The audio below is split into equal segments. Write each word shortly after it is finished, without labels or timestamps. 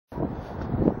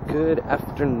Good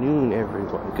afternoon,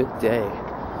 everyone. Good day.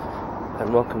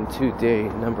 And welcome to day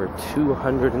number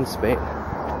 200 in Spain.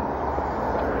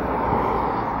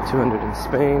 200 in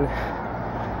Spain.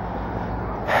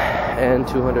 And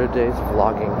 200 days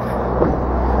vlogging.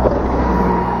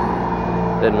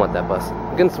 Didn't want that bus.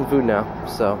 I'm getting some food now,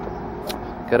 so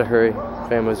gotta hurry.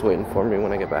 Family's waiting for me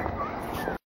when I get back.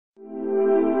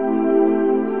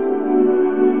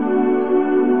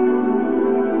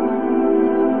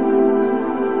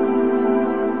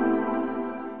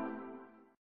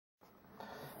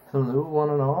 Hello, one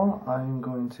and all. I'm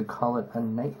going to call it a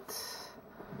night.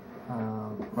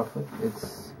 Roughly,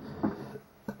 it's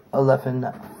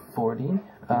 11:40.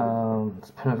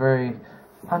 It's been a very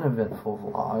uneventful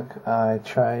vlog. I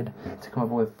tried to come up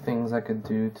with things I could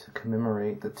do to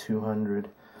commemorate the 200.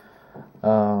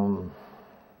 The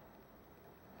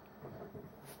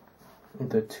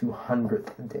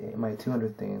 200th day, my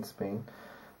 200th day in Spain.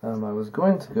 I was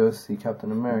going to go see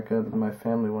Captain America, but my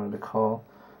family wanted to call.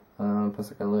 Plus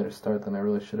I got a later start than I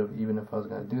really should have, even if I was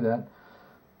going to do that.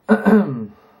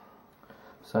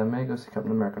 So I may go see Captain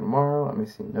America tomorrow. I may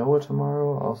see Noah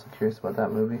tomorrow. Also curious about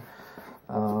that movie.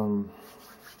 I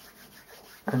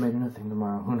may do nothing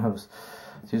tomorrow. Who knows?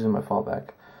 It's usually my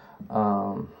fallback.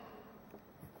 I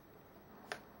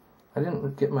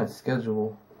didn't get my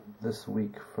schedule this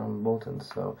week from Bolton,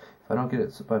 so if I don't get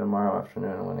it by tomorrow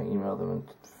afternoon, I'm going to email them and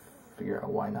figure out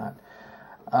why not.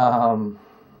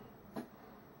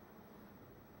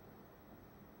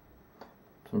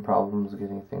 Some problems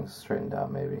getting things straightened out,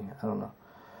 maybe. I don't know.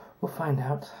 We'll find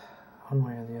out one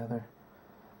way or the other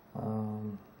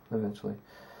eventually.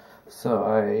 So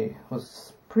I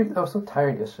was so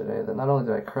tired yesterday that not only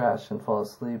did I crash and fall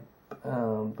asleep,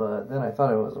 but then I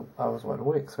thought I was wide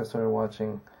awake, so I started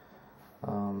watching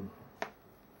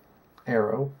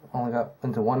Arrow. Only got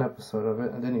into one episode of it.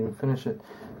 I didn't even finish it.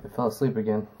 I fell asleep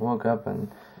again. Woke up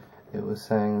and it was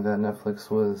saying that Netflix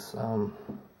was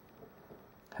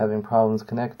having problems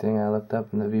connecting. I looked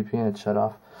up and the VPN had shut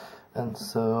off, and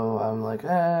so I'm like,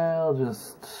 I'll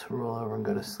just roll over and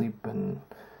go to sleep and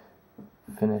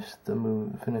finish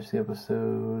the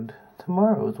episode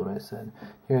tomorrow is what I said.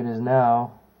 Here it is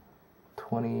now,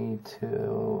 20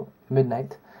 to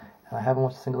midnight, and I haven't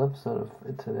watched a single episode of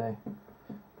it today.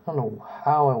 I don't know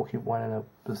how I keep winding up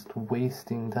just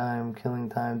wasting time, killing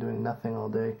time, doing nothing all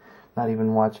day, not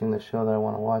even watching the show that I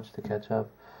want to watch to catch up.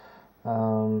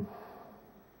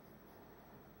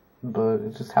 But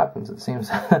it just happens, it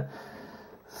seems.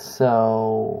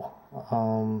 So,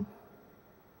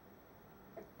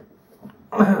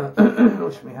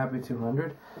 wish me happy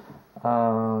 200.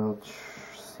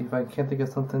 See if I can't think of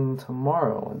something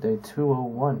tomorrow, day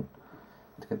 201,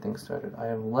 to get things started. I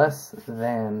have less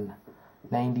than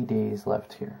 90 days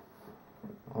left here.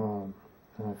 And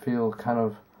I feel kind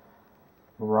of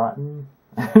rotten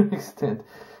to an extent.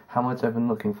 How much I've been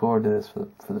looking forward to this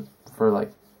for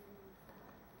like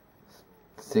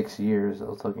 6 years. I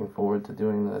was looking forward to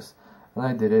doing this, and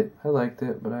I did it. I liked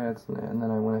it, but and then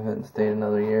I went ahead and stayed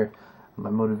another year. My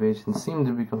motivation seemed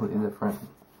to be completely different.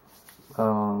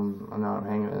 And now I'm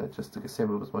hanging in it just to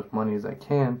save up as much money as I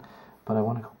can. But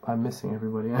I'm missing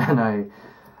everybody, and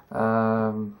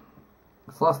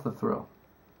it's lost the thrill,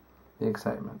 the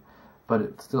excitement. But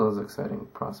it still is an exciting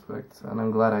prospect, and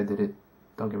I'm glad I did it.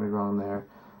 Don't get me wrong there.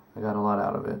 I got a lot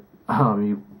out of it.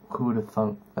 Who would have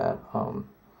thunk that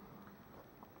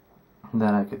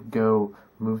that I could go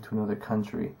move to another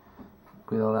country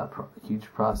with all that huge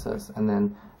process and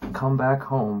then come back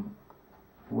home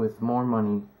with more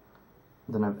money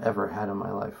than I've ever had in my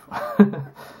life.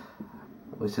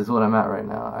 Which is what I'm at right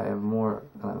now. I have more,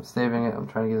 and I'm saving it. I'm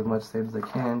trying to get as much saved as I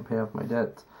can, pay off my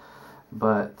debt,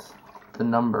 but the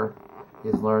number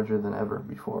is larger than ever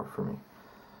before for me.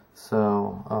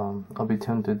 So I'll be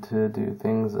tempted to do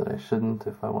things that I shouldn't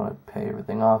if I want to pay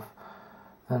everything off,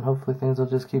 and hopefully things will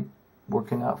just keep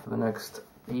working out for the next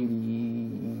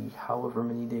 80 however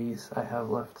many days I have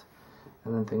left,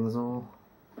 and then things will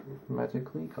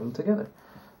magically come together.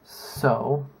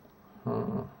 So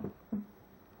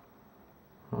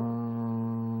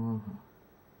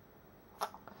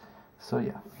so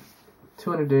yeah,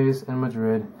 200 days in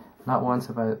Madrid. Only once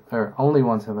have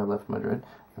I left Madrid,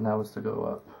 and that was to go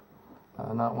up.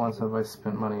 Not once have I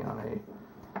spent money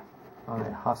on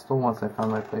a hostel once I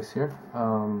found my place here.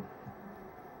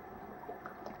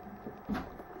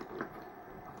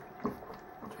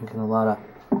 Drinking a lot of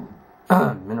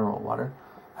mineral water.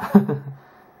 And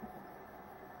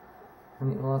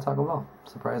eating a lot of Taco Bell,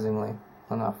 surprisingly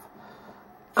enough.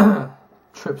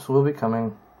 Trips will be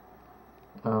coming.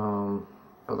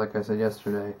 But like I said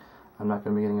yesterday, I'm not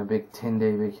going to be getting a big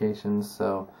 10-day vacation,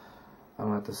 so I'm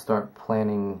going to have to start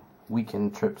planning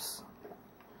weekend trips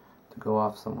to go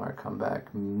off somewhere, come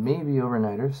back, maybe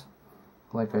overnighters,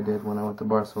 like I did when I went to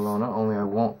Barcelona, only I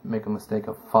won't make a mistake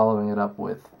of following it up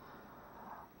with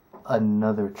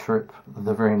another trip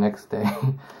the very next day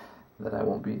that I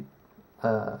won't be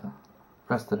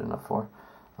rested enough for.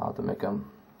 I'll have to make them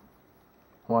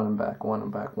one and back, one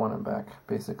and back, one and back,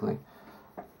 basically,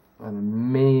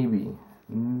 and maybe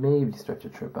stretch a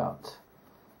trip out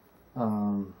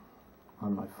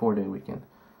on my 4-day weekend.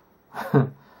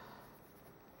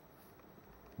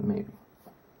 Maybe.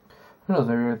 Who knows,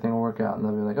 maybe everything will work out and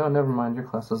they'll be like, oh, never mind, your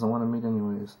class doesn't want to meet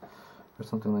anyways, or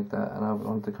something like that, and I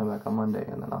want to come back on Monday,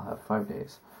 and then I'll have 5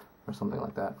 days, or something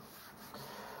like that.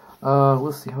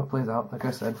 We'll see how it plays out. Like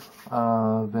I said,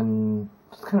 I've been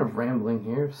just kind of rambling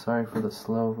here. Sorry for the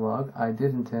slow vlog. I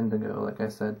did intend to go, like I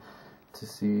said,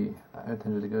 I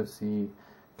intended to go see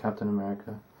Captain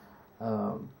America,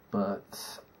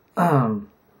 but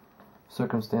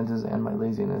circumstances and my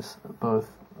laziness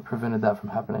both prevented that from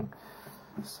happening.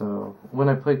 So when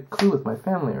I played Clue with my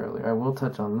family earlier, I will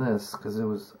touch on this because it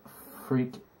was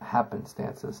freak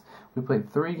happenstances. We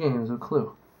played 3 games of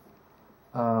Clue.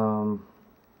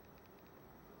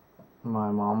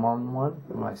 My mom won one,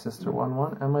 my sister won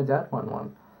one, and my dad won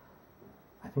one.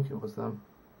 I think it was them.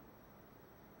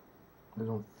 I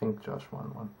don't think Josh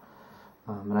won one.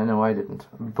 And I know I didn't.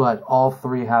 But all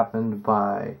 3 happened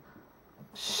by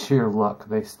sheer luck.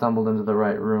 They stumbled into the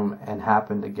right room and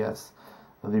happened to guess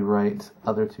the right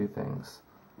other 2 things.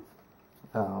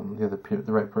 The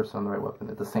right person on the right weapon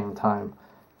at the same time.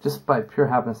 Just by pure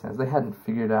happenstance. They hadn't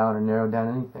figured out or narrowed down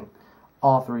anything.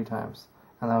 All 3 times.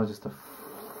 And that was just a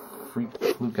freak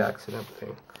fluke accident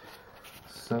thing.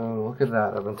 So look at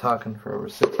that. I've been talking for over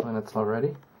 6 minutes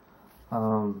already.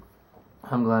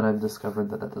 I'm glad I've discovered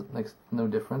that makes no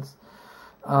difference.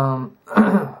 I'm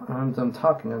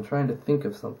talking. I'm trying to think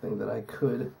of something that I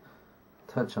could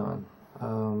touch on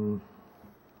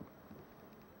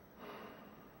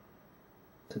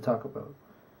to talk about.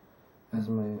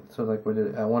 So like we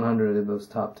did at 100, I did those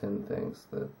top 10 things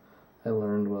that I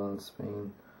learned while in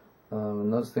Spain,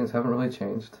 and those things haven't really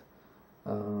changed.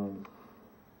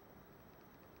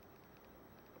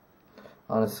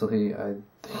 Honestly, I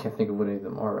can't think of what any of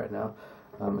them are right now,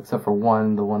 except for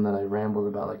one, the one that I rambled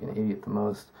about like an idiot the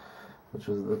most, which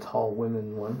was the tall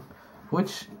women one,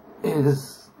 which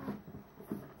is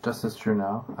just as true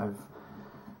now. I've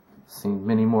seen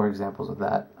many more examples of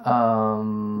that,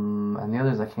 and the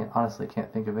others I honestly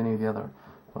can't think of any of the other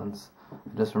ones.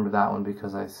 I just remember that one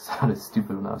because I sounded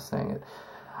stupid when I was saying it.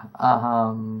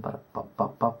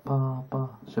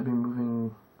 Should be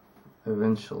moving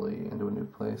eventually into a new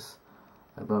place.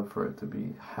 I'd love for it to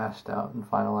be hashed out and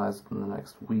finalized in the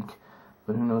next week,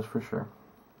 but who knows for sure?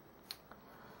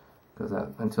 Because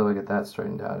until I get that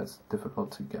straightened out, it's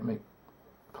difficult to make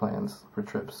plans for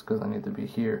trips because I need to be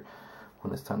here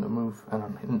when it's time to move,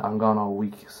 and I'm gone all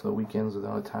week, so weekends are the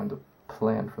only time to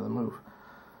plan for the move.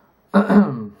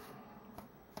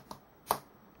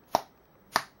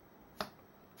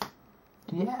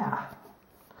 Yeah.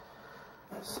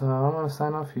 So I'm going to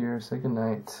sign off here, say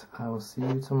goodnight. I will see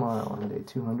you tomorrow on day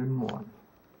 201.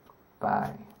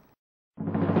 Bye.